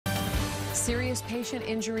Serious patient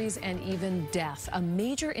injuries and even death. A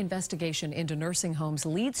major investigation into nursing homes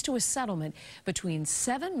leads to a settlement between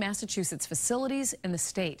 7 Massachusetts facilities in the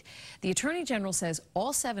state. The Attorney General says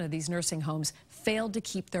all 7 of these nursing homes failed to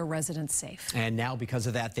keep their residents safe. And now, because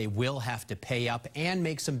of that, they will have to pay up and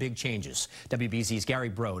make some big changes. WBZ's Gary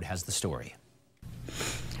Brode has the story.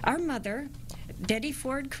 Our mother, Dettie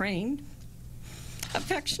Ford Crane,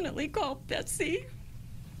 affectionately called Betsy,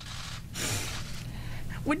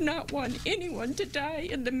 would not want anyone to die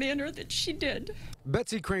in the manner that she did.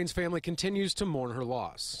 Betsy Crane's family continues to mourn her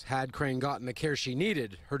loss. Had Crane gotten the care she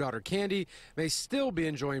needed, her daughter Candy may still be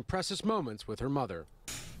enjoying precious moments with her mother.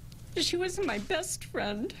 She was my best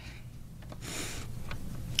friend.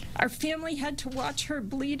 Our family had to watch her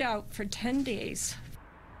bleed out for 10 days.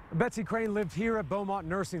 Betsy Crane lived here at Beaumont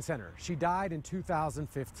Nursing Center. She died in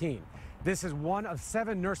 2015. This is one of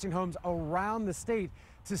 7 nursing homes around the state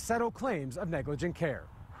to settle claims of negligent care.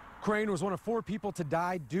 Crane was one of 4 people to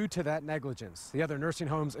die due to that negligence. The other nursing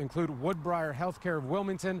homes include Woodbriar Healthcare of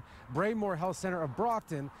Wilmington, Braymore Health Center of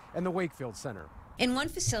Brockton, and the Wakefield Center. In one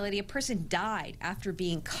facility, a person died after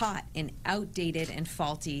being caught in outdated and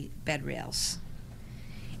faulty bed rails.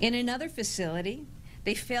 In another facility,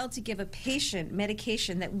 they failed to give a patient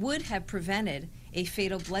medication that would have prevented a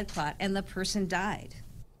fatal blood clot, and the person died.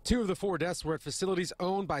 2 of the 4 deaths were at facilities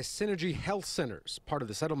owned by Synergy Health Centers. Part of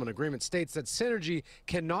the settlement agreement states that Synergy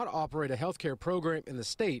cannot operate a health care program in the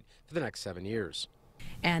state for the next 7 years.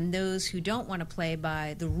 And those who don't want to play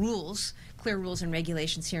by the rules, clear rules and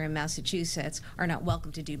regulations here in Massachusetts, are not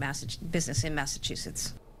welcome to do business in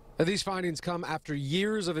Massachusetts. These findings come after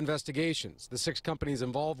years of investigations. The 6 companies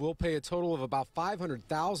involved will pay a total of about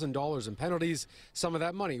 $500,000 in penalties. Some of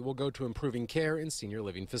that money will go to improving care in senior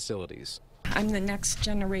living facilities. I'm the next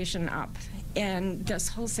generation up, and this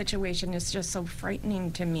whole situation is just so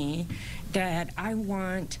frightening to me that I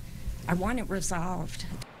want it resolved.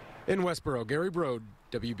 In Westboro, Gary Brode,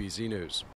 WBZ News.